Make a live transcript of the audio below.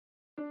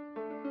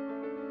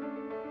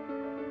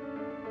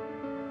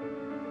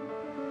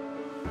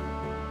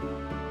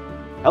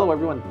Hello,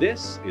 everyone.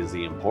 This is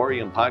the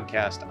Emporium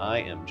Podcast. I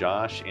am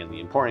Josh, and the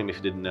Emporium, if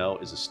you didn't know,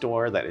 is a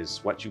store that is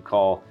what you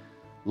call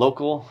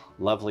local,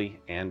 lovely,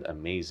 and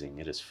amazing.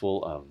 It is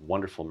full of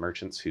wonderful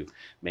merchants who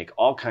make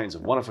all kinds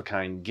of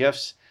one-of-a-kind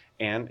gifts.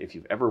 And if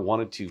you've ever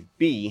wanted to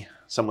be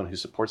someone who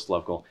supports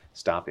local,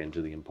 stop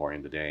into the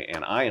Emporium today.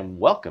 And I am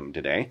welcome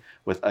today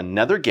with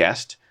another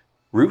guest,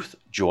 Ruth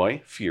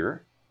Joy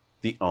Fuhr,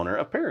 the owner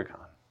of Paragon.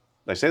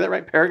 Did I say that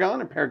right?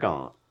 Paragon or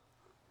Paragon?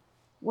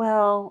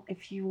 Well,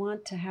 if you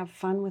want to have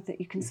fun with it,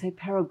 you can say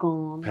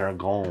Paragon.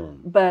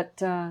 Paragon. But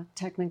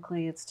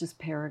technically, it's just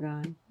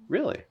Paragon.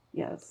 Really?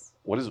 Yes.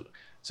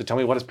 So tell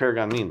me, what does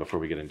Paragon mean before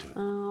we get into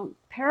it?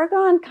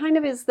 Paragon kind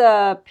of is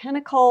the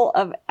pinnacle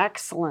of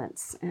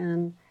excellence.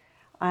 And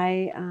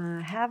I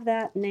have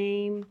that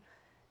name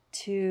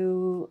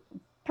to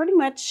pretty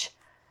much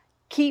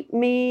keep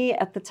me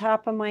at the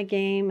top of my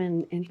game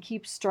and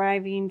keep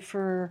striving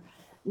for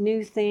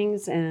new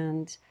things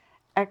and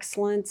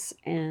excellence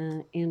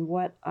in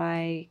what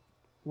I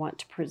want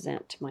to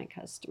present to my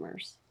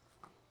customers.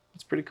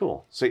 It's pretty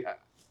cool. So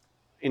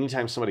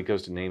anytime somebody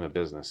goes to name a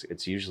business,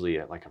 it's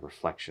usually like a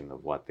reflection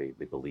of what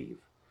they believe.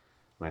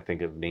 And I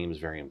think a name is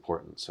very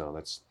important. So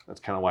that's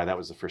kind of why that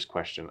was the first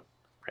question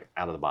right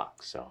out of the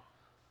box. So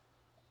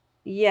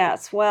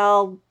Yes,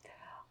 well,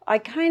 I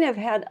kind of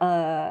had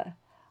a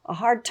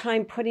hard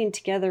time putting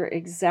together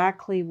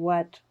exactly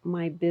what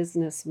my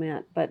business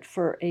meant, but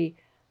for a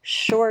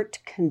short,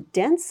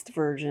 condensed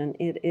version,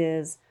 it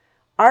is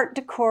art,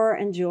 decor,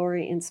 and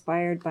jewelry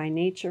inspired by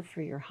nature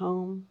for your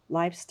home,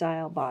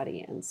 lifestyle,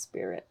 body, and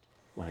spirit.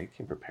 Well, you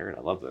came prepared.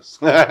 I love this.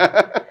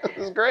 This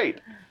is great.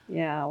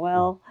 Yeah,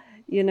 well,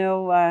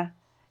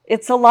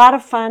 it's a lot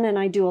of fun, and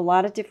I do a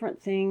lot of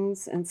different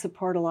things and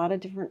support a lot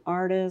of different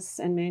artists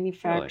and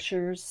manufacturers.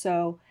 Really?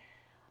 So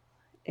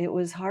it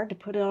was hard to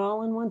put it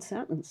all in one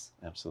sentence.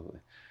 Absolutely.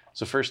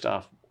 So first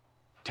off,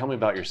 tell me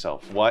about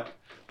yourself. What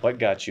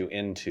got you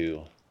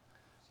into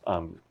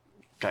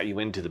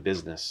the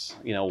business?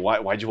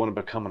 Why'd you want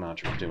to become an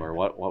entrepreneur?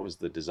 What was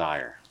the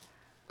desire?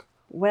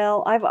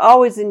 Well, I've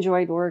always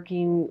enjoyed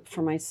working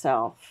for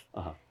myself.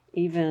 Uh-huh.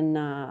 Even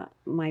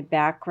my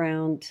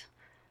background,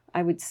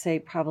 I would say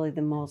probably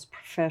the most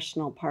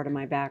professional part of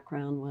my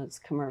background was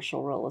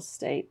commercial real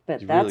estate.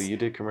 But You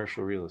did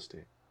commercial real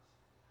estate?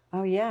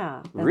 Oh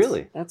yeah.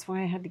 Really? That's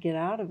why I had to get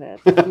out of it.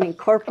 I mean,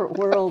 corporate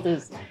world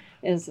is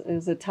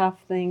a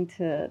tough thing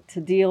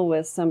to deal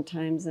with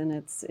sometimes, and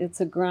it's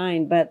a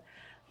grind. But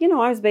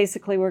I was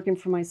basically working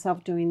for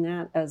myself doing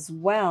that as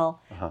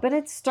well. Uh-huh. But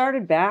it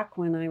started back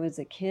when I was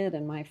a kid,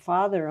 and my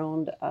father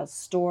owned a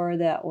store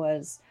that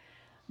was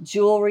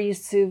jewelry,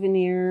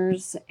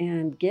 souvenirs,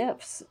 and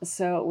gifts.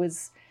 So it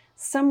was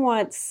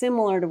somewhat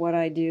similar to what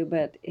I do,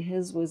 but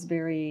his was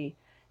it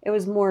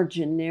was more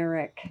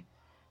generic.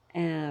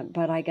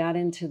 But I got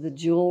into the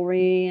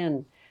jewelry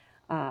and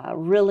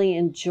really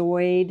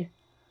enjoyed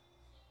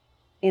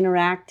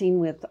interacting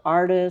with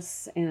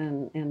artists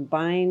and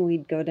buying.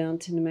 We'd go down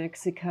to New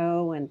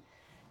Mexico and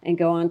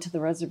go onto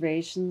the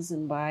reservations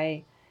and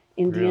buy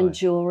Indian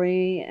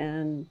jewelry.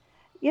 And,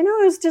 it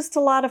was just a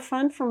lot of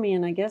fun for me,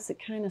 and I guess it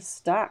kind of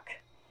stuck.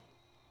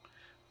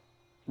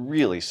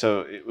 Really?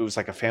 So it was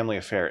like a family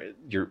affair.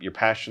 Your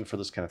passion for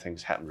this kind of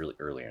things happened really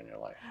early in your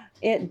life.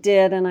 It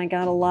did, and I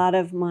got a lot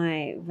of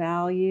my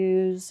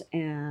values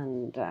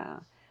and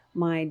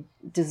my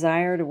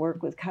desire to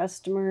work with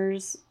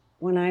customers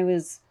when I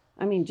was,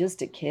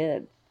 just a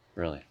kid.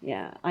 Really?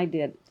 Yeah, I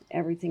did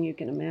everything you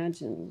can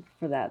imagine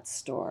for that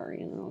store,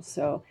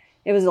 So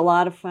it was a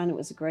lot of fun. It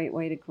was a great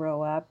way to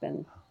grow up,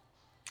 and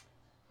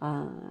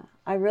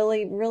I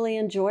really, really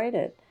enjoyed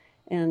it.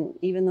 And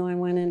even though I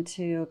went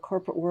into a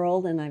corporate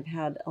world and I've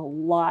had a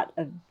lot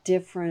of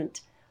different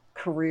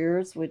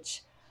careers,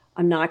 which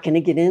I'm not going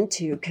to get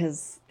into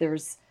because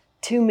there's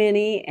too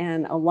many,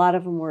 and a lot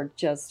of them were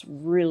just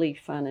really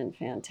fun and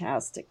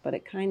fantastic. But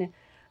it kind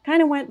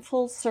of went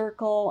full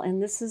circle,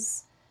 and this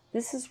is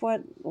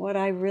what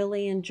I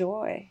really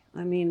enjoy.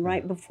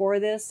 Right before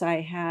this,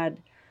 I had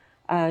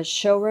a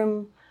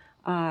showroom,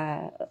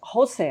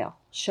 wholesale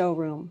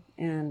showroom,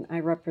 and I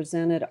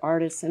represented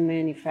artists and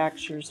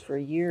manufacturers for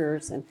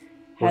years. And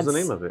what was the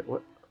name of it?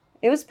 What?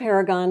 It was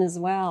Paragon as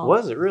well.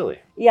 Was it really?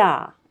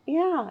 Yeah.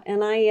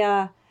 And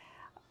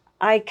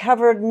I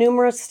covered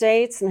numerous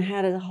states and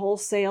had a whole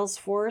sales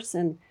force,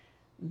 and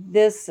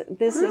this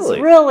is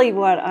really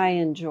what I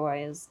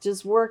enjoy, is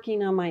just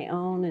working on my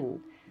own, and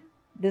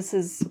this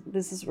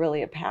is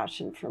really a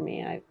passion for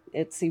me.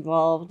 It's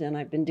evolved, and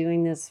I've been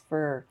doing this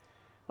for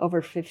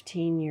over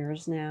 15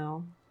 years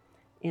now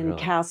in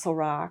Castle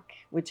Rock,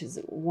 which is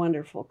a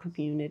wonderful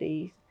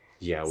community.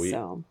 Yeah,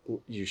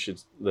 you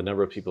should. The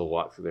number of people who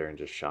walk through there and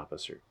just shop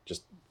us or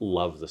just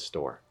love the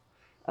store.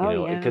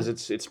 Because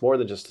it's more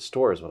than just a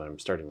store is what I'm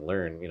starting to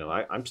learn.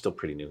 I'm still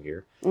pretty new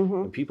here. Mm-hmm.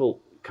 And people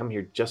come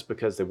here just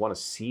because they want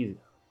to see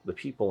the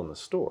people in the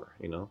store.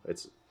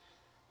 It's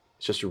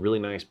just a really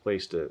nice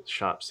place to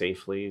shop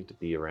safely, to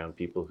be around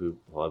people who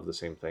love the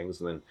same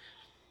things, and then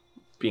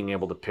being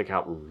able to pick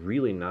out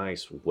really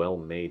nice,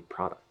 well-made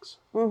products,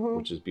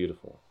 which is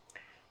beautiful.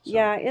 So,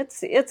 Yeah,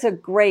 it's a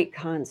great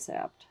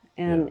concept,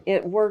 and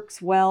it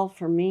works well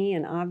for me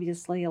and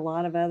obviously a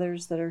lot of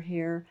others that are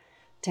here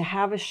to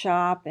have a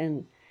shop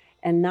and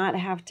not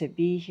have to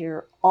be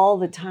here all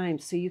the time.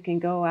 So you can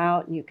go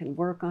out and you can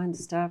work on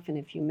stuff, and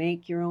if you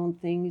make your own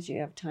things, you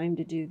have time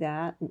to do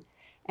that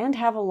and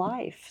have a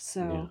life.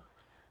 So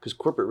because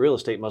corporate real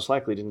estate most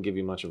likely didn't give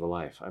you much of a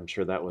life. I'm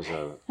sure that was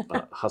a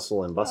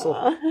hustle and bustle.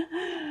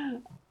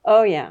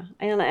 oh yeah,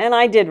 and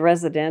I did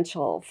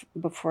residential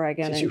before I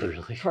got Did you into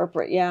really?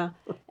 corporate. Yeah,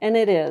 and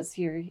it is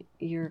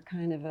you're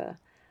kind of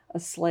a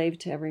slave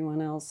to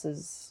everyone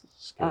else's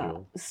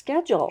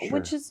schedule, Sure.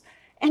 which is,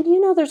 and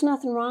there's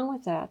nothing wrong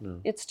with that. No.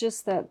 It's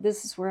just that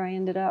this is where I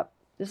ended up.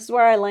 This is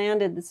where I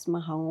landed. This is my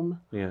home.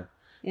 Yeah.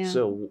 Yeah.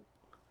 So,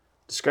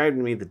 describe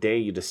to me the day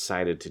you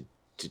decided to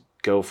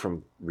go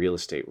from real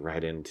estate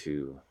right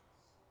into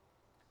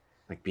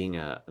like being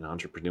an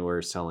entrepreneur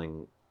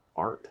selling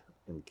art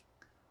and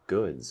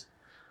goods.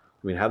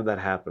 I mean, how did that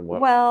happen?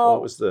 What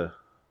was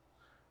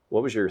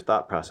your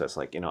thought process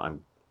like?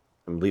 I'm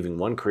leaving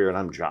one career and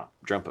I'm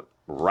jumping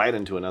right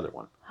into another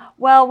one.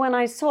 Well, when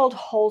I sold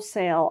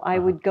wholesale, I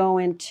would go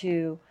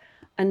into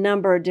a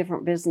number of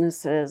different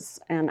businesses,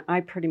 and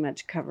I pretty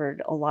much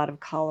covered a lot of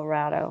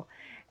Colorado.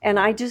 And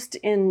I just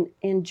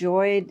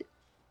enjoyed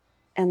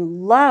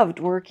and loved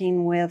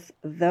working with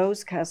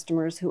those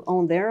customers who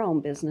owned their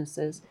own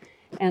businesses.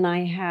 And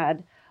I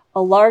had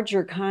a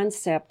larger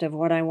concept of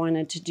what I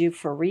wanted to do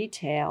for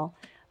retail.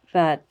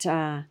 But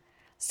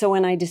so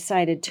when I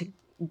decided to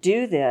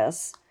do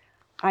this,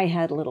 I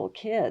had little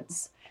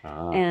kids.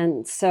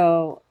 And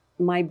so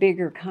my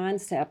bigger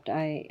concept,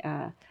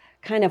 I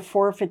kind of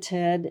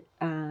forfeited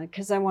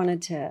because I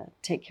wanted to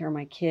take care of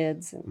my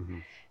kids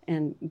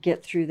and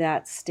get through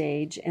that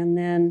stage. And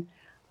then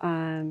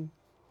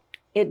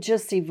it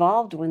just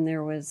evolved when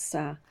there was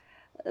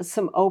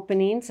some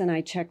openings, and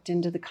I checked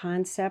into the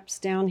concepts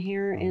down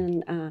here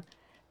in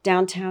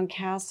downtown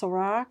Castle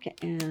Rock,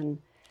 and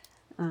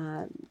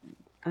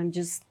I'm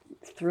just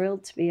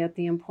thrilled to be at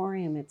the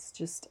Emporium. It's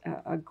just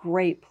a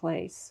great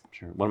place.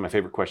 Sure. One of my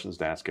favorite questions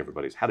to ask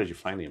everybody is, how did you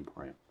find the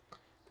Emporium?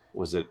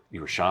 Was it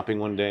you were shopping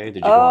one day? Did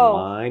you go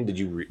online? Did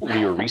you were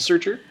you a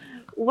researcher?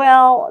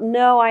 Well,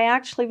 no, I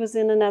actually was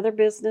in another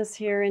business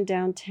here in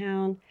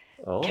downtown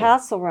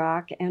Castle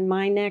Rock, and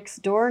my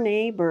next door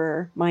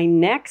neighbor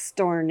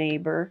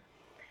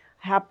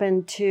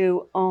happened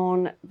to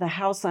own the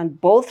house on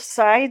both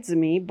sides of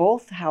me,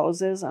 both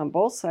houses on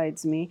both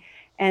sides of me,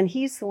 and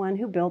he's the one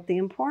who built the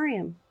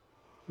Emporium.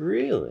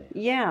 Really?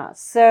 Yeah.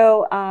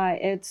 So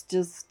it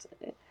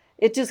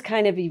just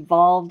kind of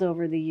evolved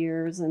over the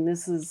years, and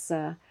this is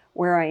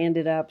where I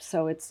ended up.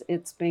 So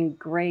it's been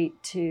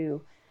great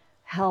to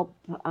help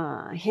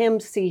him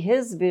see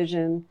his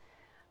vision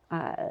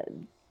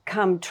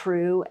come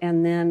true,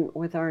 and then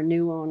with our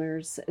new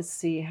owners,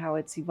 see how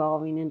it's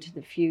evolving into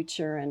the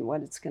future and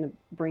what it's going to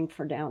bring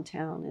for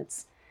downtown.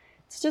 It's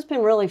just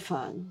been really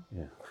fun.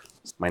 Yeah.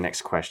 My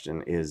next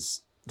question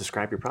is,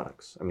 describe your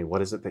products. I mean,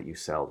 what is it that you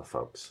sell to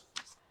folks?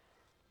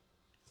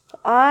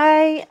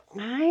 I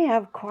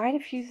have quite a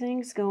few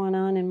things going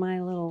on in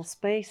my little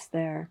space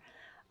there.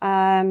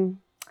 I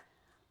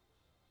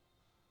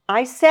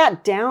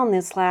sat down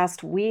this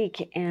last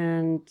week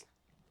and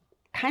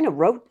kind of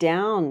wrote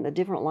down the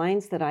different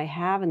lines that I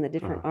have and the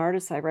different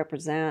artists I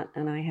represent.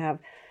 And I have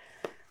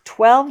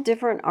 12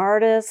 different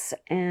artists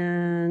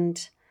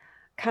and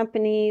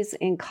companies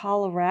in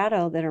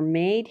Colorado that are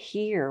made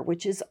here,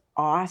 which is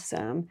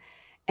awesome.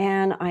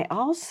 And I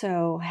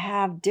also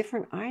have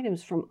different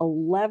items from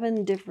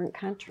 11 different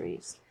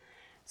countries.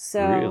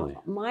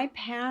 So my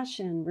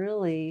passion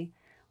really,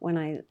 when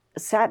I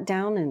sat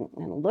down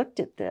and looked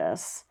at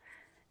this,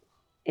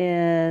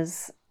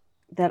 is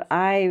that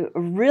I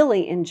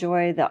really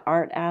enjoy the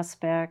art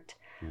aspect,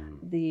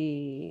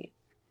 the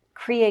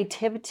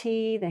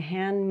creativity, the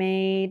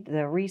handmade,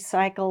 the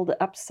recycled,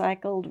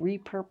 upcycled,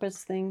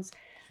 repurposed things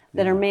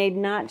that are made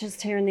not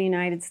just here in the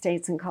United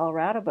States and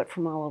Colorado, but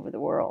from all over the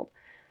world.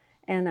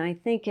 And I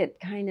think it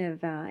kind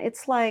of,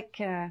 it's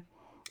like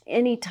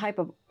any type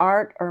of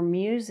art or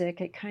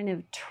music, it kind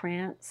of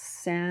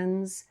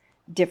transcends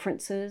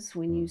differences.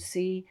 When you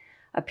see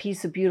a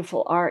piece of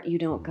beautiful art, you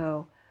don't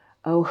go,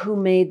 oh, who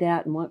made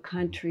that in what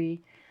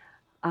country?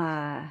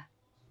 It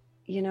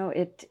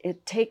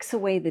takes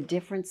away the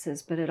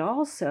differences, but it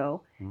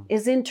also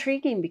is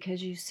intriguing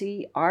because you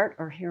see art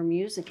or hear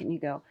music and you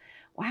go,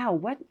 wow,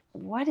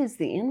 what is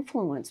the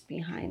influence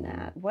behind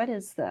that? What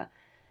is the,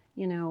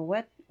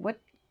 what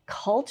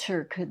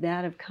culture could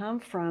that have come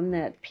from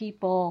that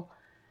people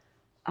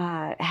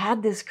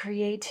had this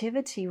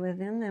creativity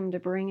within them to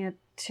bring it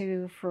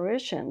to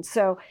fruition?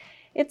 So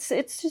it's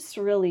just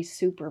really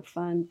super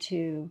fun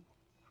to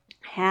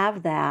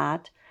have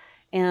that.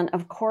 And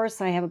of course,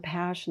 I have a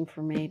passion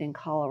for made in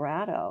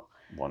Colorado.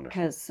 Wonderful.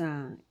 Because,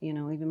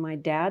 even my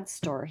dad's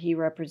store, he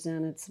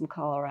represented some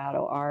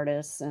Colorado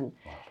artists and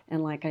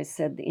like I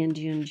said, the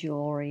Indian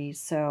jewelry.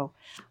 So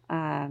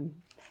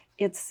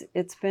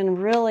it's been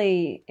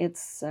really,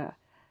 it's a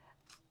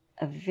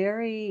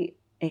very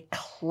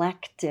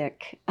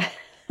eclectic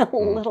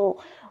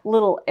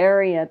little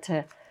area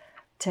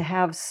to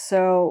have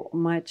so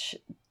much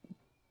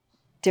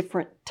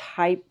different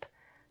type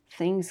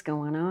things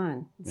going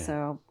on. Yeah.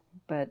 So,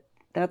 but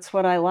that's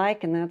what I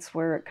like, and that's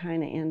where it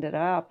kind of ended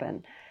up.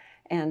 And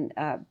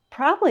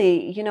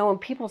probably, when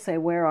people say,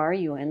 "Where are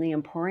you?" in the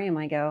Emporium,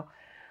 I go,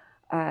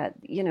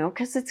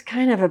 because it's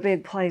kind of a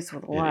big place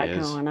with a lot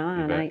going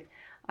on.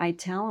 I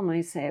tell them,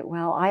 I say,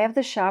 well, I have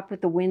the shop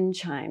with the wind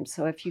chimes.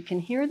 So if you can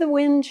hear the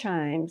wind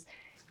chimes,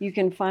 you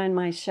can find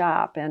my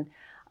shop. And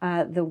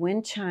the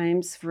wind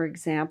chimes, for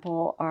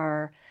example,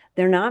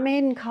 they're not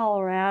made in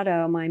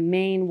Colorado, my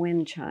main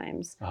wind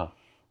chimes.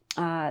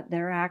 Uh-huh.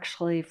 They're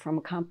actually from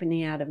a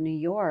company out of New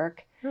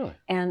York. Really?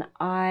 And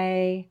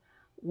I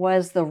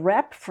was the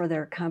rep for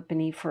their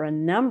company for a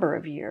number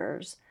of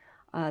years.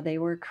 They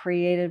were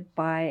created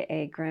by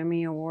a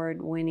Grammy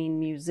Award-winning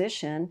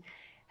musician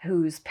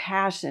whose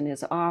passion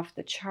is off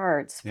the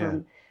charts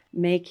for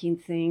making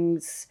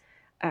things.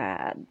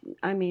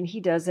 He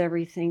does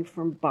everything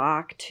from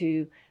Bach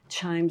to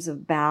chimes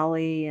of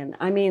Bali, and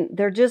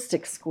they're just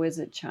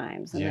exquisite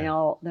chimes, and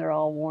they're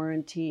all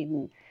warranted,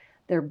 and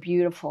they're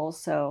beautiful.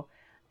 So,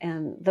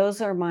 and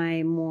those are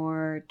my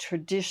more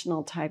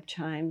traditional type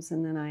chimes,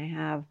 and then I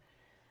have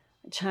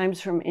chimes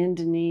from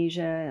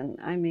Indonesia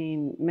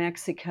and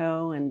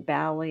Mexico and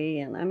Bali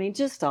and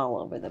just all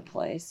over the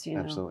place,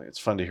 Absolutely. It's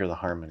fun to hear the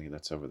harmony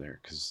that's over there,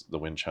 because the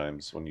wind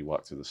chimes when you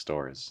walk through the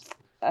store is,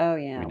 oh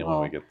yeah, we know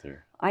when we get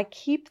there. I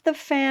keep the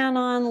fan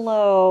on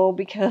low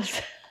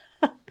because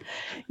I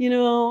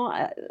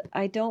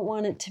don't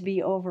want it to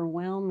be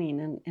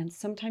overwhelming, and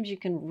sometimes you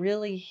can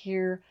really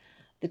hear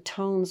the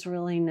tones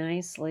really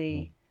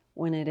nicely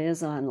when it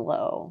is on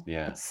low.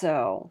 Yeah.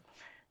 So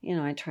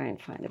I try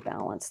and find a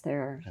balance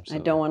there.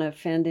 Absolutely. I don't want to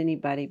offend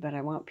anybody, but I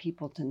want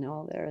people to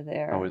know they're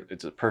there. Oh,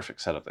 it's a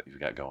perfect setup that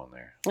you've got going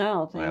there.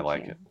 Oh, thank you. I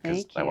like it,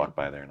 because Thank I you. walk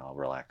by there and I'll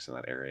relax in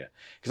that area.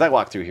 Because I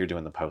walk through here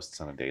doing the posts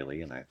on a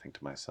daily, and I think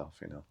to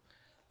myself,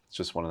 it's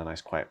just one of the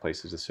nice quiet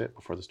places to sit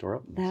before the store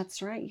opens.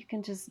 That's right. You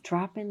can just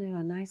drop into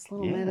a nice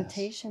little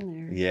meditation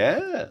there.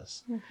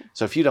 Yes.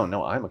 So if you don't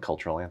know, I'm a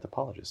cultural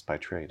anthropologist by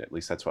trade. At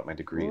least that's what my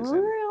degree is in.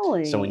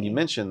 Really? So when you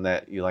mentioned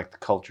that you like the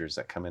cultures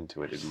that come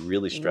into it, it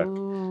really struck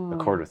a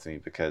chord with me,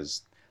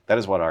 because that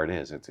is what art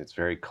is. It's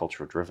very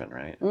cultural driven,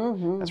 right?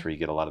 Mm-hmm. That's where you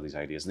get a lot of these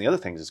ideas. And the other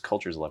thing is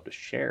cultures love to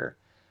share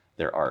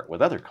their art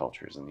with other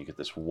cultures, and you get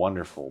this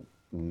wonderful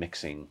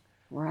mixing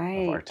of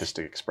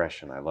artistic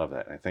expression. I love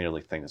that. And I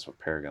really think that's what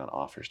Paragon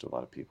offers to a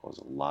lot of people, is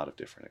a lot of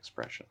different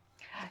expression.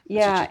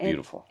 Yeah, it's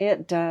beautiful.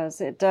 It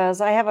does. It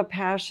does. I have a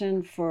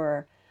passion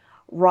for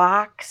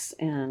rocks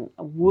and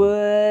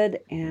wood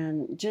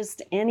and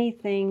just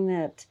anything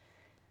that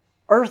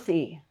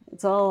earthy.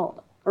 It's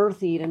all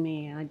earthy to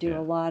me. I do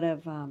a lot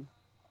of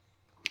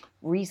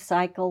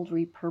recycled,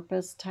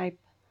 repurposed type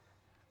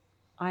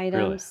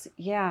items.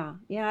 Really? Yeah.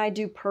 I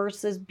do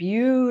purses,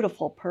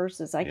 beautiful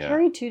purses. I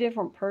carry 2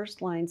 different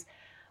purse lines.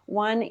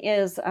 One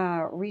is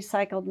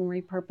recycled and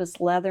repurposed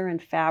leather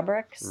and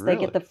fabrics. Really?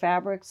 They get the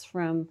fabrics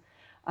from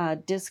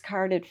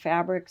discarded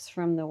fabrics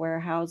from the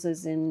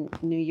warehouses in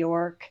New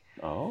York.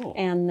 Oh.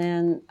 And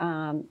then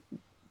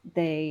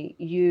they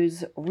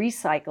use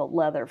recycled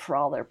leather for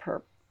all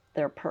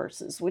their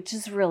purses, which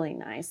is really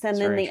nice. And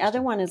then the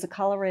other one is a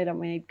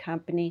Colorado-made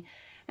company.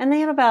 And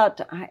they have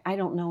about, I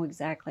don't know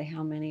exactly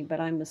how many, but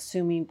I'm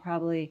assuming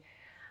probably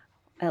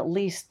at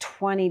least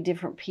 20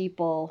 different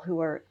people who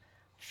are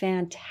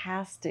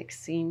fantastic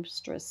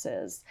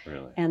seamstresses.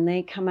 Really? And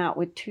they come out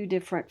with 2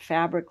 different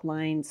fabric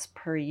lines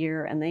per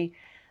year, and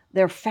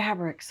their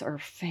fabrics are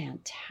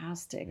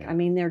fantastic. Yeah.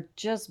 They're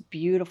just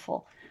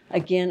beautiful.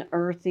 Again,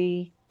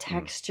 earthy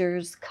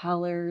textures,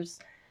 colors.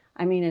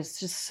 It's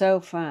just so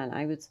fun.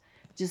 I was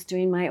just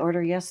doing my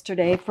order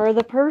yesterday for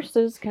the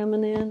purses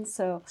coming in,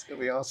 so it's gonna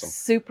be awesome.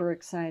 Super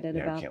excited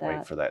about that. I can't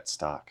wait for that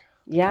stock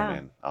to come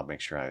in. I'll make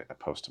sure I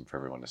post them for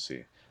everyone to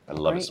see. I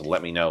love it. So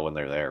let me know when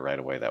they're there right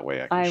away. That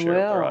way I can share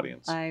with our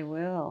audience. I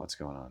will. What's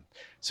going on?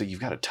 So you've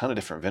got a ton of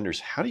different vendors.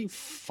 How do you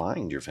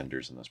find your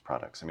vendors in those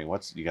products?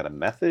 You got a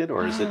method,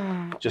 or is it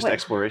just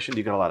exploration? Do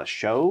you got a lot of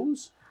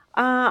shows?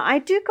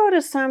 I do go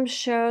to some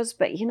shows,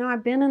 but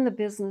I've been in the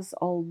business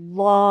a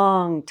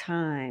long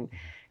time.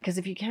 Because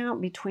if you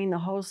count between the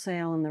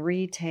wholesale and the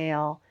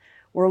retail,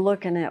 we're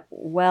looking at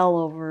well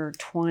over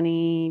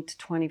 20 to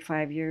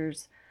 25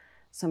 years.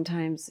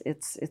 Sometimes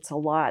it's a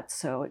lot,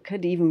 so it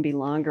could even be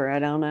longer. I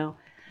don't know.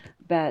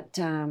 But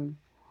a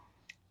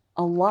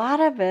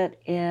lot of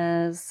it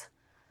is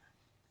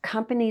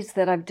companies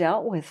that I've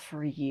dealt with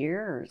for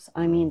years.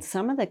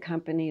 Some of the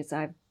companies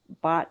I've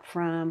bought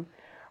from,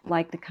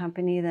 like the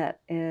company that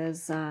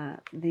is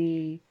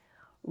the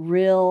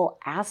real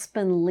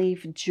aspen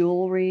leaf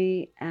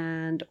jewelry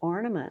and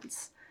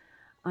ornaments.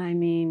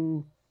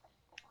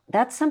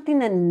 That's something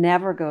that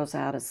never goes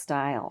out of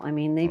style.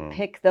 They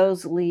pick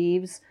those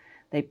leaves,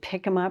 they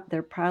pick them up.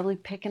 They're probably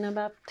picking them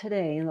up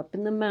today and up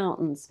in the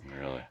mountains.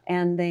 Really?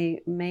 And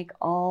they make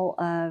all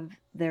of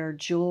their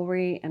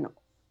jewelry and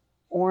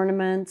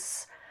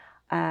ornaments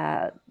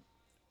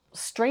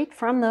straight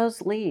from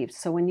those leaves.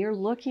 So when you're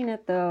looking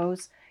at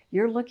those,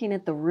 you're looking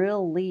at the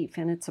real leaf,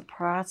 and it's a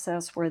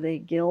process where they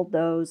gild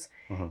those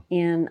Mm-hmm.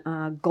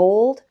 in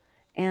gold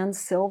and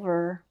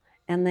silver,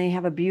 and they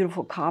have a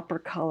beautiful copper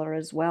color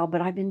as well.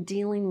 But I've been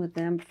dealing with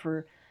them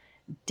for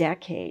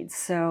decades,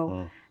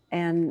 so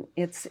and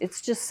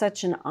it's just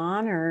such an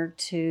honor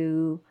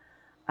to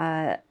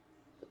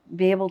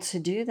be able to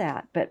do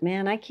that. But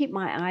man, I keep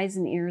my eyes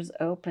and ears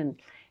open,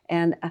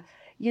 and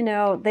you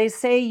know, they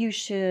say you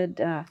should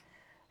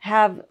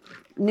have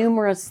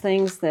numerous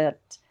things that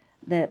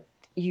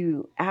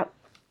you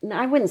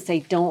I wouldn't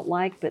say don't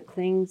like, but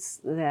things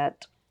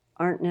that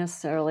aren't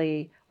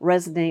necessarily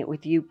resonate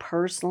with you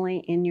personally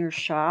in your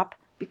shop,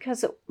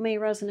 because it may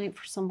resonate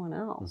for someone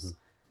else.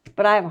 Mm-hmm.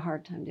 But I have a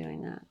hard time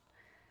doing that.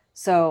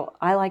 So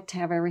I like to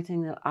have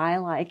everything that I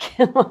like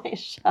in my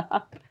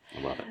shop.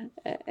 I love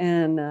it.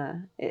 And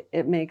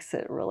it makes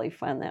it really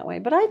fun that way.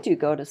 But I do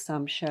go to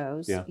some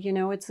shows. Yeah. You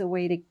know, it's a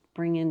way to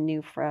bring in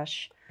new,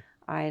 fresh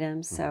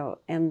items. So,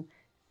 and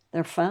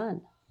they're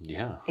fun.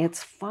 Yeah.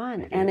 It's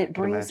fun. Maybe And I it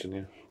can imagine,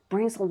 yeah.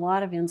 brings a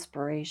lot of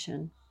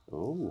inspiration.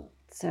 Oh,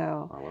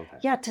 So, I love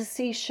that. yeah, to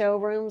see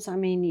showrooms, I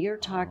mean, you're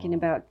talking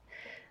about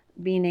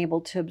being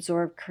able to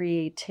absorb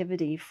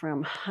creativity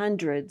from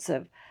hundreds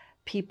of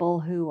people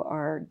who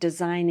are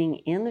designing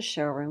in the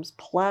showrooms,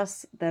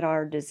 plus that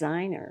are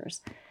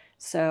designers.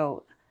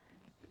 So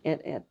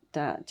it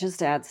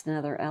just adds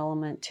another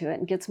element to it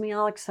and gets me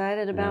all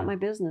excited about my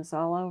business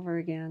all over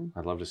again.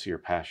 I'd love to see your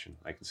passion.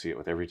 I can see it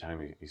with every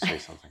time you say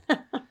something.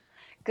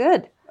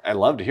 Good. I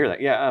love to hear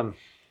that. Yeah.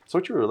 So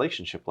what's your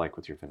relationship like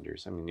with your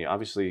vendors? I mean,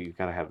 obviously you've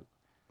got to have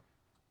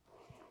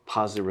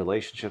positive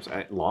relationships,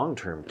 long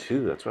term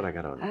too. That's what I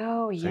got to.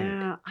 Oh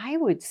yeah, I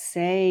would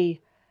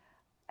say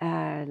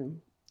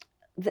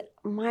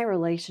my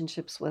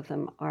relationships with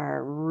them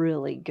are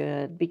really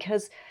good,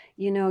 because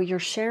you know, you're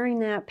sharing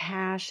that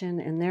passion,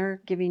 and they're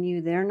giving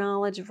you their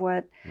knowledge of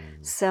what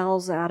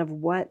sells out of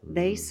what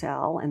they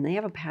sell, and they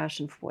have a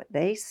passion for what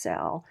they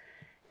sell,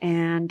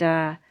 and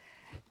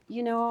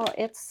you know,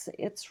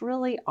 it's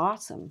really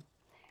awesome.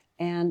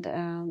 And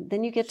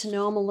then you get to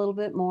know them a little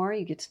bit more.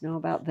 You get to know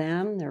about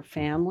them, their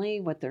family,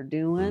 what they're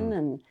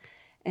doing,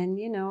 and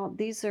you know,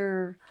 these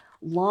are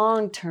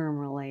long-term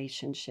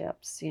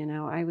relationships. You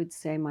know, I would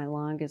say my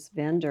longest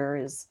vendor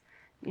is,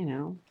 you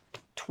know,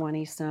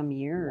 20 some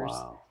years.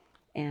 Wow.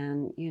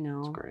 And you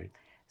know, That's great.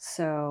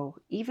 So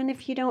even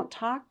if you don't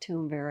talk to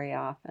them very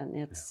often,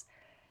 it's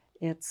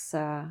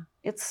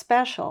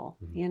special.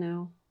 You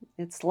know,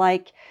 it's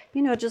like,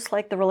 you know, just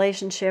like the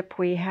relationship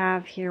we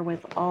have here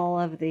with all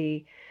of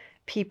the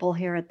people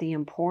here at the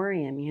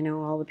Emporium, you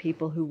know, all the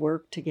people who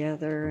work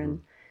together,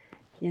 and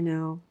you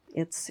know,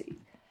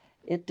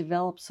 it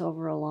develops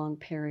over a long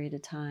period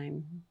of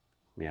time.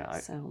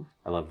 Yeah,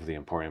 I love the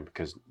Emporium,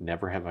 because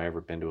never have I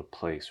ever been to a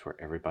place where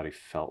everybody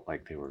felt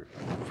like they were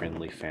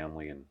friendly,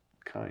 family, and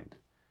kind.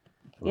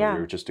 I mean, we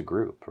were just a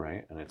group,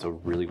 right? And it's a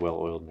really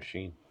well-oiled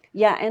machine.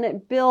 Yeah, and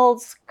it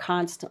builds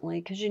constantly,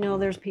 because you know,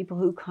 there's people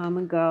who come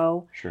and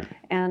go. Sure.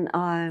 And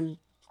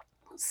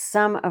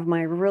some of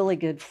my really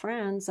good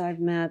friends I've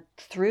met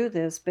through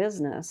this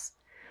business,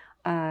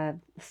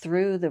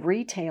 through the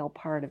retail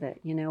part of it,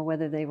 you know,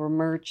 whether they were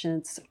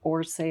merchants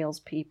or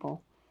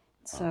salespeople.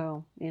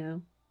 So, yeah.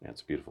 Yeah,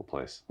 it's a beautiful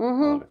place. I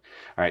love it.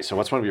 All right, so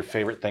what's one of your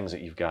favorite things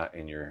that you've got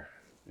in your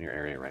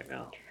area right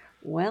now?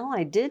 Well,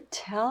 I did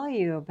tell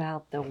you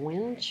about the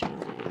wind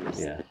chimes.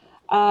 Yeah.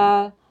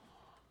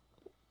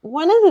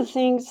 One of the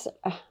things,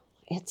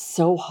 it's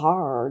so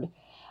hard.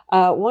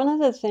 One of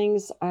the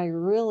things I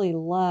really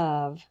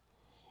love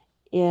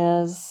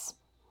is,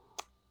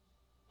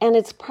 and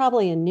it's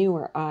probably a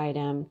newer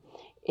item,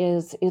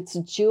 is it's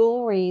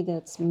jewelry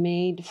that's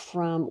made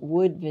from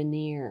wood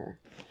veneer.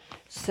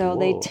 So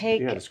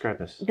describe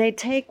this. They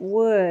take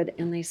wood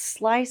and they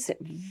slice it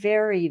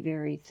very,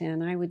 very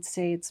thin. I would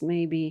say it's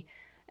maybe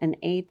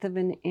 1/8 of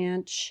an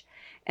inch.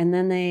 And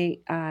then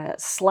they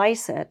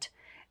slice it,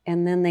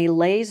 and then they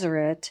laser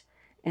it,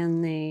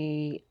 and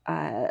they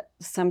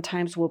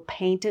sometimes will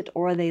paint it,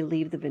 or they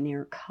leave the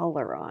veneer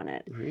color on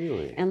it.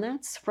 Really? And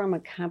that's from a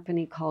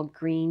company called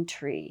Green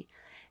Tree.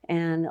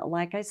 And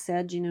like I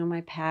said, you know,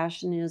 my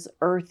passion is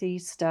earthy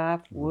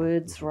stuff,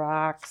 woods,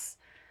 rocks,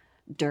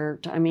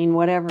 dirt, I mean,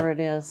 whatever it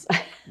is.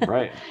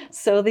 Right.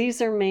 So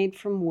these are made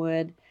from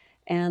wood,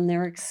 and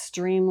they're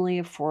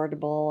extremely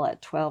affordable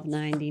at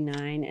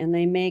 $12.99. And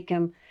they make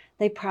them,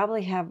 they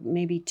probably have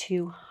maybe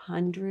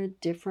 200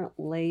 different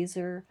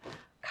laser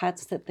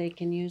cuts that they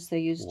can use. They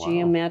use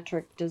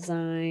geometric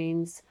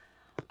designs,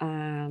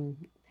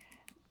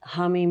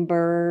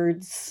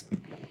 hummingbirds.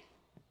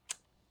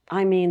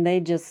 I mean,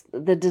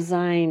 the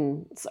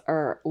designs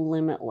are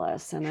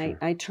limitless. And Sure.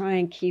 I try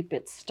and keep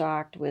it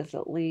stocked with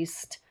at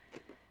least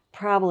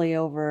probably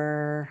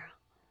over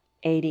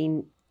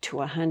 80 to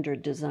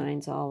 100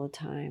 designs all the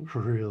time.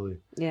 Really?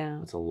 Yeah.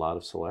 That's a lot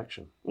of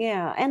selection.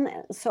 Yeah. And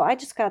so I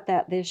just got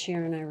that this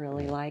year, and I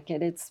really like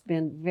it. It's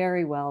been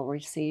very well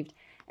received,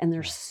 and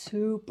they're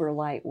super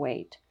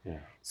lightweight.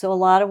 Yeah. So a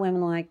lot of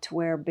women like to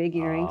wear big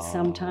earrings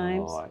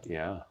sometimes.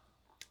 Yeah.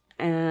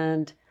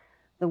 And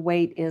the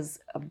weight is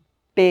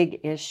big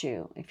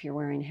issue if you're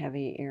wearing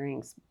heavy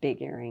earrings,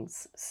 big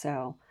earrings.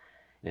 So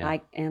Yeah.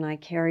 I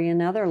carry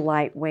another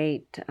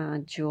lightweight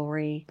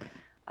jewelry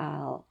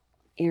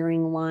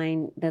earring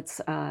line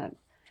that's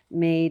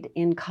made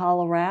in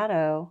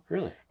Colorado.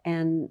 Really?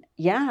 And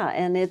yeah,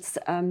 and it's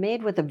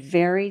made with a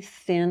very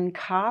thin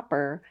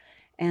copper.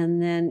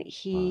 And then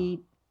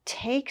he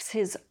takes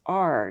his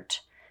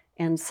art,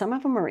 and some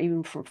of them are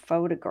even from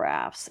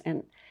photographs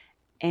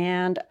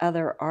and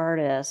other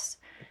artists,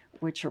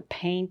 which are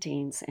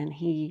paintings, and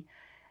he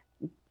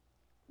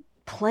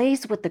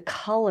plays with the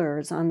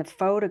colors on the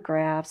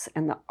photographs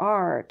and the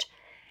art,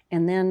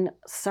 and then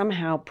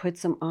somehow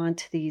puts them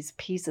onto these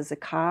pieces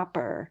of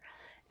copper,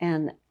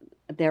 and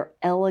they're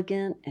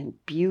elegant and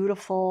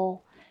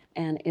beautiful,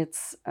 and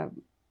it's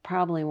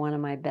probably one of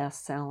my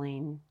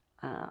best-selling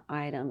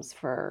items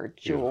for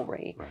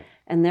jewelry. Right.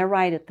 And they're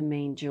right at the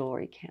main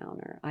jewelry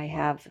counter. I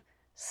have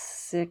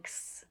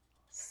 6,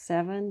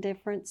 7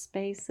 different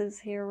spaces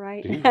here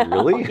right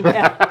now. Really?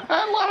 Yeah.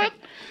 I love it.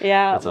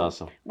 Yeah. That's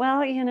awesome. Well,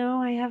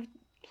 I have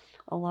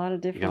a lot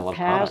of different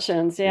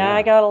passions. Yeah,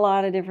 I got a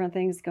lot of different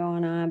things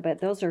going on, but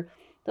those are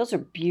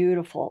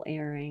beautiful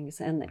earrings,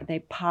 and they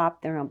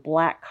pop. They're on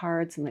black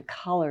cards, and the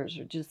colors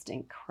are just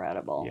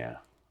incredible. Yeah.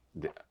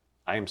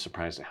 I am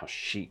surprised at how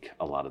chic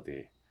a lot of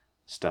the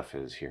stuff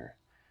is here.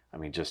 I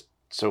mean, just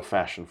so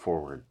fashion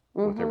forward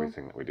with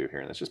everything that we do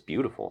here, and it's just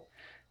beautiful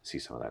to see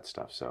some of that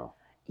stuff. So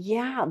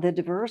yeah, the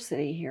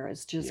diversity here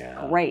is just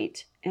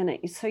great, and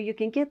so you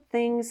can get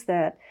things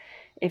that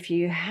if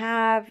you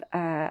have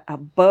a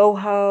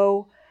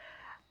boho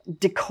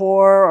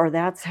decor, or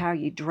that's how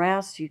you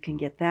dress, you can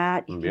get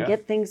that. You can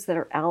get things that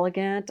are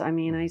elegant. I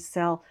mean, I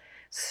sell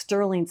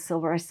sterling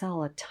silver. I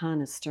sell a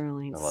ton of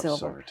sterling silver. I love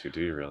silver too.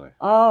 Do you really?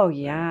 Oh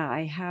yeah,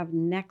 I have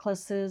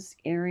necklaces,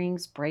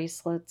 earrings,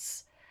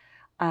 bracelets,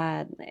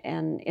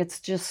 and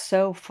it's just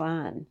so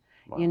fun.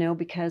 Wow.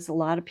 Because a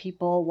lot of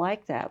people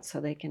like that, so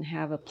they can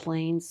have a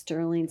plain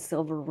sterling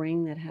silver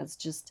ring that has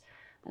just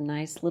a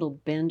nice little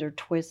bend or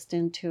twist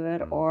into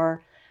it,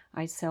 or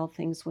I sell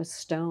things with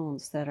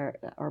stones that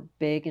are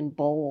big and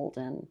bold,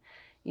 and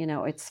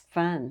it's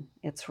fun.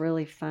 It's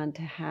really fun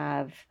to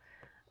have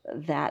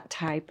that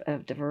type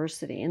of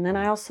diversity. And then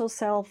I also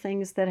sell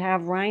things that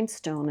have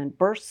rhinestone and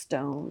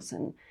birthstones,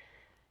 and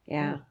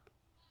yeah.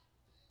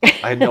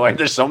 I know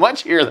there's so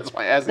much here. That's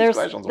why I ask these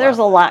questions. There's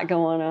a lot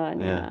going on.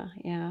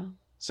 Yeah.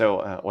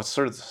 So, what's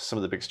sort of some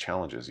of the biggest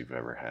challenges you've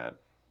ever had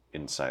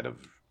inside of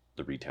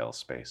the retail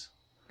space?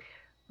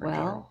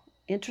 Well,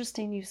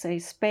 interesting you say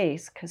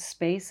space, because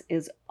space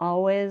is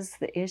always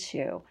the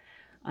issue.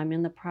 I'm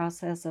in the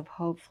process of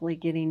hopefully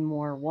getting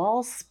more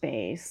wall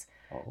space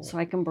so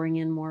I can bring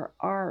in more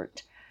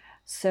art.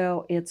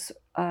 So it's,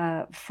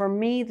 for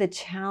me, the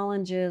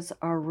challenges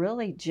are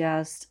really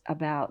just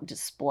about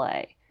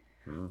display.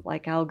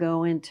 Like I'll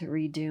go in to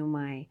redo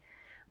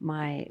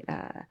my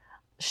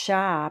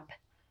shop,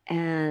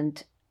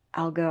 and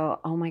I'll go,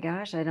 oh my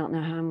gosh, I don't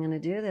know how I'm going to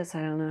do this.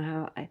 I don't know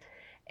how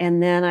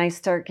and then I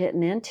start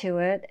getting into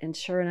it, and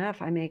sure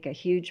enough, I make a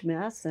huge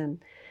mess, and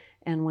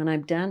when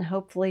I'm done,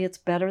 hopefully it's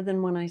better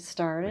than when I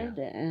started.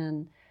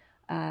 And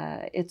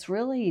it's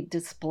really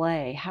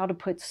display, how to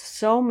put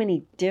so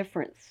many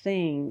different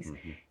things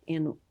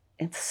in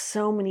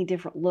so many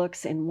different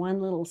looks in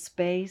one little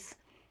space.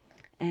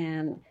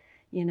 And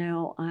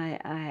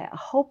I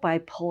hope I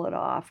pull it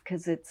off,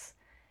 because it's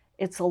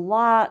a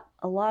lot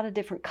of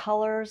different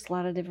colors, a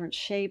lot of different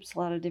shapes, a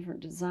lot of different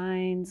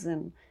designs,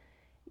 and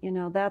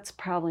that's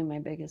probably my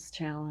biggest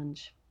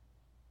challenge.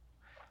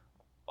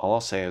 All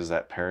I'll say is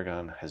that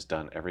Paragon has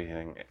done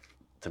everything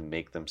to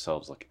make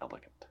themselves look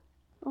elegant.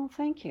 Oh,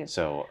 thank you.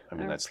 So, I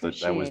mean, that's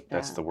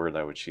the word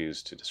I would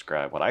choose to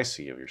describe what I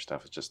see of your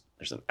stuff. It's just,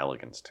 there's an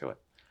elegance to it.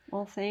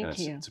 Well, thank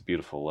you. It's a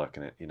beautiful look,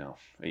 and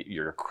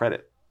you're a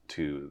credit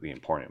to the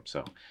Emporium.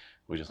 So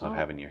we just love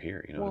having you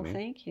here. You know what I mean?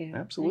 Well, thank you.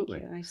 Absolutely.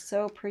 Thank you. I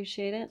so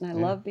appreciate it, and I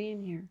love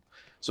being here.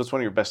 So it's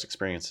one of your best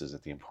experiences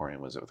at the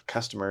Emporium. Was it with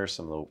customers,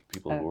 some of the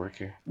people who work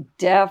here?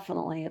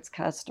 Definitely, it's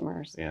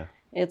customers. Yeah.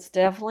 It's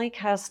definitely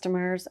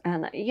customers,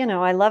 and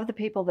I love the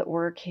people that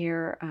work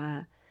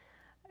here.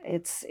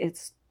 It's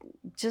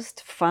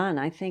just fun.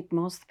 I think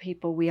most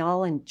people, we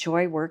all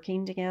enjoy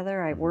working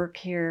together. I work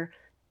here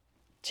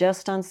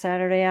just on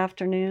Saturday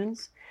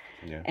afternoons.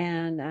 Yeah.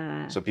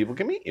 And so people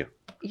can meet you.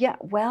 Yeah,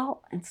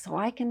 well, and so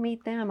I can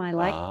meet them. I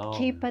like to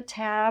keep a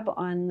tab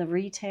on the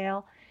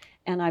retail,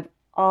 and I've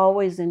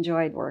always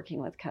enjoyed working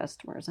with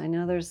customers. I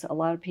know there's a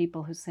lot of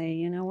people who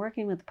say,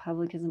 working with the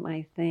public isn't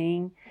my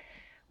thing.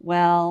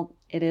 Well,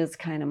 it is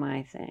kind of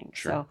my thing.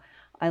 Sure. So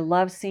I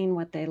love seeing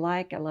what they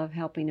like. I love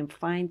helping them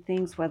find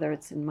things, whether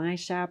it's in my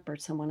shop or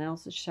someone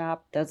else's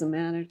shop. Doesn't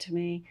matter to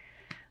me.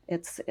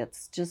 It's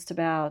just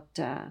about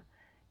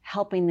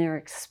helping their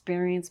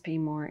experience be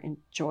more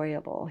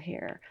enjoyable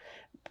here.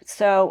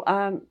 So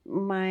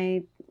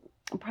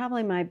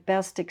probably my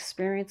best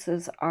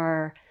experiences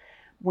are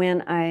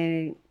when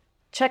I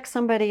check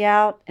somebody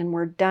out and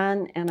we're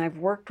done, and I've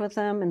worked with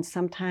them, and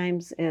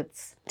sometimes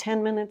it's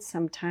 10 minutes,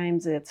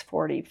 sometimes it's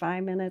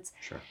 45 minutes.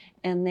 Sure.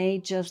 And they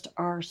just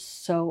are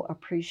so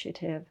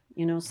appreciative.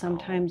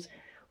 Sometimes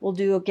we'll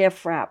do a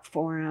gift wrap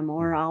for them,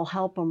 or I'll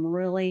help them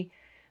really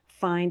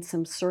find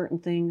some certain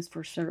things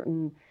for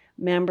certain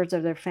members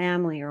of their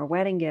family, or a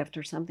wedding gift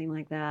or something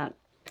like that.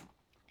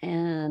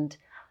 And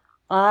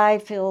I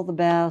feel the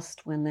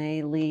best when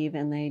they leave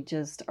and they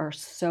just are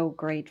so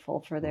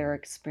grateful for their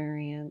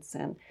experience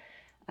and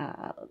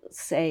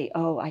say,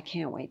 "Oh, I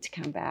can't wait to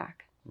come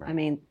back." Right. I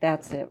mean,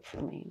 that's it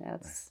for me.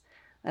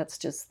 That's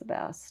just the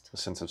best. The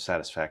sense of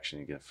satisfaction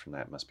you get from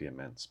that must be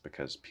immense,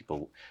 because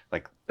people,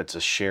 like, it's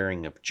a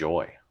sharing of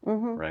joy,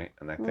 right?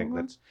 And I think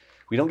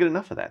we don't get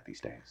enough of that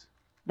these days.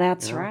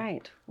 That's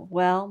right.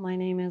 Well, my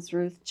name is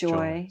Ruth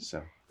Joy,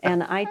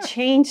 and I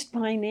changed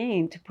my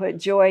name to put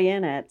joy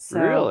in it. So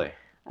really?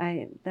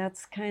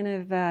 That's kind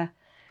of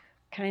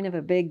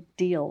a big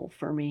deal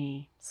for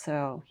me.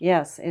 So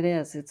yes, it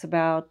is. It's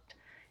about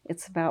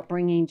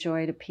bringing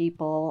joy to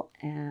people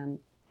and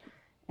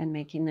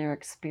making their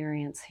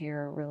experience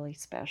here really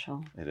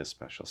special. It is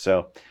special.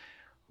 So,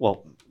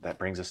 well, that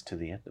brings us to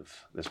the end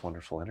of this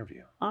wonderful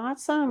interview.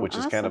 Awesome. Which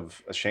is kind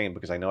of a shame,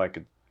 because I know I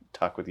could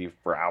talk with you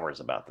for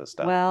hours about this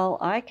stuff. Well,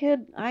 I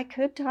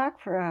could talk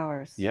for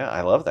hours. Yeah,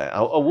 I love that.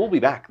 We'll be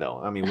back, though.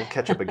 I mean, we'll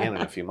catch up again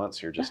in a few months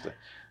here just to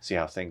see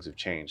how things have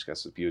changed.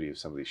 That's the beauty of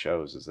some of these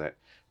shows, is that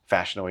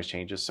fashion always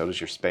changes, so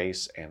does your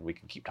space, and we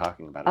can keep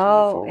talking about it as we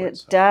move forward.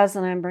 It does,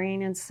 and I'm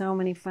bringing in so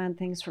many fun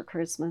things for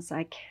Christmas.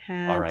 I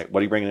can't. All right, what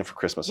are you bringing in for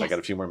Christmas? Yes. I got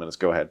a few more minutes.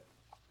 Go ahead.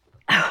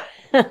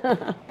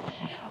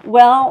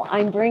 Well,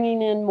 I'm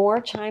bringing in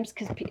more chimes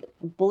because,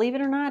 believe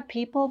it or not,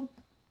 people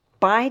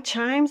buy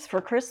chimes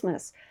for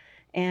Christmas.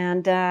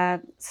 And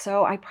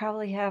so I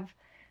probably have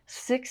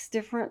 6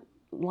 different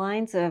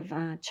lines of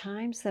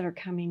chimes that are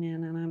coming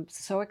in, and I'm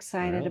so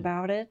excited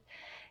about it.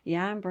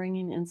 Yeah, I'm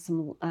bringing in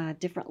some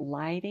different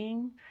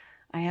lighting.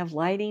 I have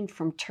lighting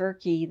from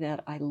Turkey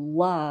that I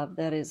love,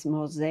 that is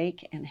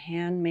mosaic and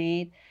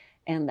handmade,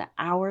 and the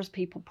hours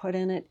people put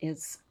in it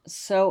is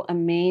so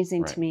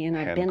amazing to me. And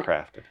I've been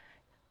handcrafted.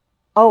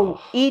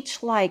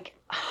 Each like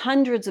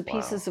hundreds of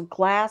pieces of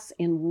glass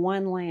in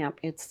one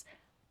lamp. It's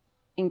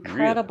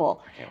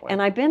incredible. Really?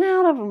 And I've been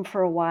out of them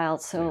for a while,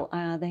 so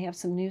they have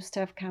some new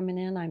stuff coming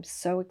in. I'm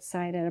so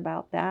excited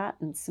about that,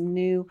 and some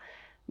new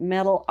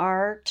metal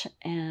art,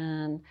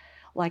 and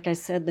like I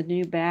said, the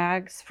new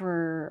bags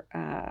for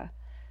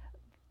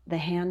the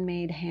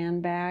handmade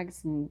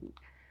handbags and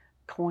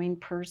coin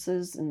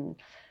purses, and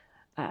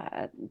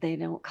they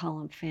don't call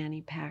them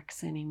fanny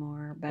packs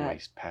anymore, but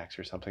waist packs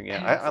or something.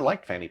 Yeah, I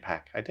liked fanny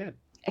pack. I did.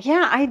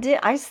 Yeah, I did.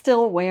 I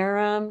still wear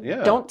them.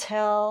 Yeah. Don't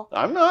tell.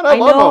 I'm not. I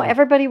love know them.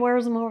 Everybody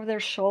wears them over their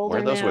shoulder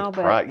now. Wear those with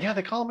pride. Yeah,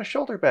 they call them a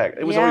shoulder bag.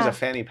 It was always a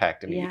fanny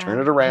pack to me. You turn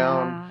it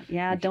around.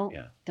 Yeah. Don't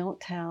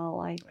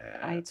tell.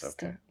 It's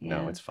okay.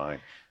 No, it's fine.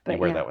 But you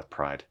wear that with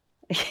pride.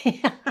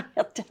 Yeah,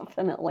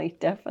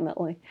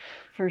 definitely,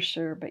 for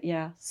sure. But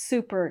yeah,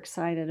 super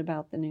excited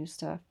about the new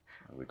stuff.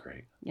 That'll be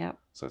great. Yep.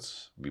 So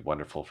it's be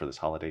wonderful for this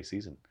holiday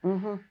season.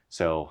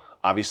 So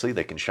obviously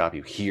they can shop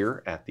you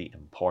here at the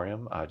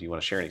Emporium. Do you want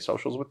to share any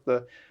socials with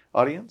the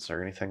audience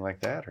or anything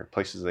like that, or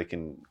places they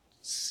can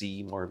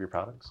see more of your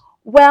products?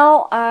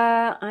 Well,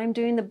 I'm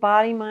doing the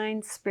Body,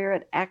 Mind,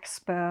 Spirit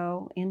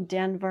Expo in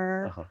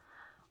Denver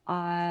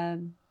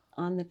on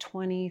the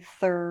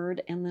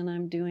 23rd, and then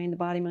I'm doing the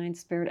Body, Mind,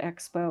 Spirit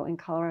Expo in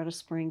Colorado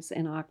Springs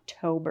in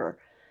October.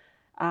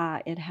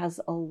 It has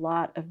a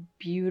lot of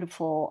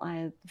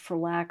beautiful, for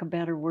lack of a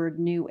better word,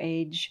 new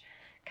age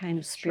kind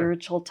of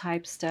spiritual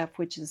type stuff,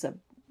 which is a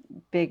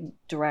big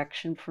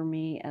direction for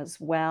me as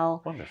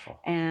well. Wonderful.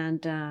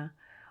 And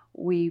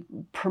we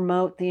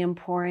promote the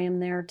Emporium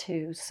there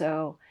too.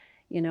 So,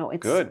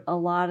 it's a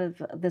lot of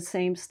the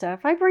same stuff.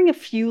 I bring a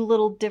few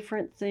little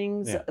different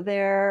things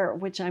there,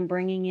 which I'm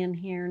bringing in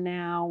here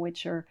now,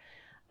 which are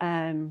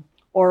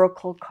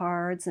oracle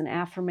cards and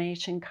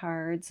affirmation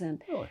cards,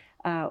 and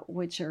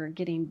which are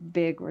getting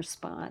big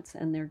response,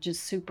 and they're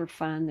just super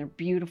fun. They're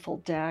beautiful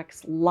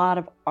decks, a lot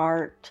of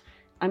art.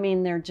 I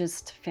mean, they're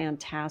just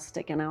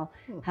fantastic, and I'll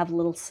have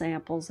little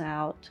samples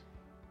out.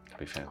 That'd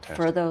be fantastic.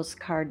 For those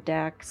card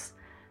decks,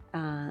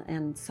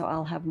 and so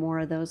I'll have more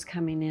of those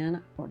coming in.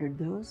 Ordered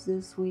those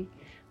this week.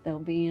 They'll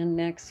be in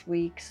next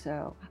week,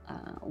 so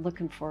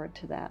looking forward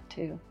to that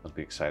too. It'll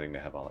be exciting to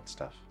have all that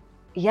stuff.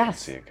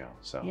 Yes. See it go.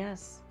 So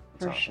yes.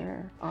 For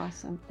sure.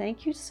 Awesome.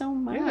 Thank you so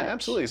much. Yeah,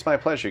 absolutely. It's my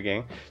pleasure,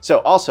 gang. So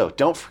also,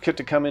 don't forget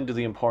to come into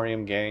the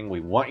Emporium, gang. We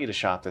want you to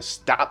shop this.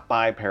 Stop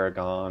by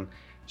Paragon.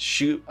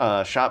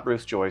 Shop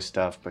Ruth Joy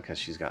stuff, because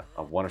she's got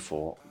a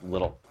wonderful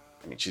little,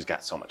 she's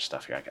got so much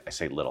stuff here. I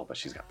say little, but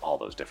she's got all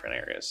those different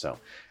areas. So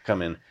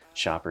come in,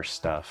 shop her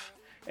stuff.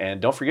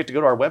 And don't forget to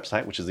go to our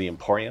website, which is the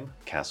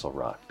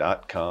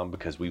EmporiumCastleRock.com,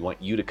 because we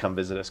want you to come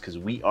visit us, because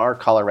we are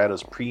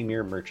Colorado's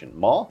premier merchant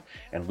mall,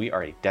 and we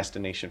are a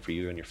destination for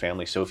you and your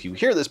family. So if you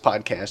hear this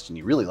podcast and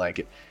you really like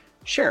it,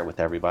 share it with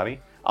everybody.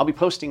 I'll be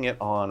posting it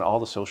on all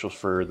the socials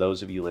for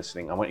those of you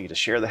listening. I want you to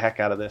share the heck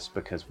out of this,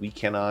 because we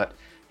cannot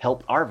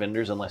help our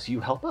vendors unless you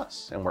help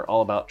us. And we're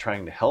all about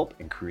trying to help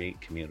and create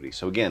community.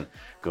 So again,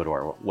 go to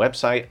our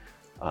website,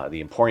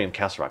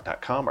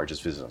 theemporiumcastlerock.com, or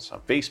just visit us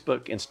on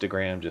Facebook,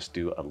 Instagram. Just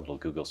do a little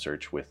Google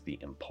search with The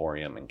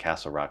Emporium in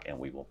Castle Rock and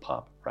we will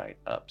pop right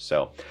up.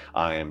 So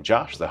I am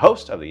Josh, the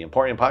host of the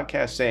Emporium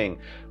Podcast, saying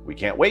we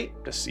can't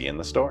wait to see you in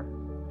the store.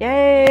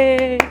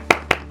 Yay!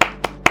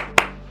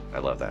 I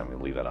love that. I'm going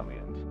to leave that on the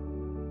end.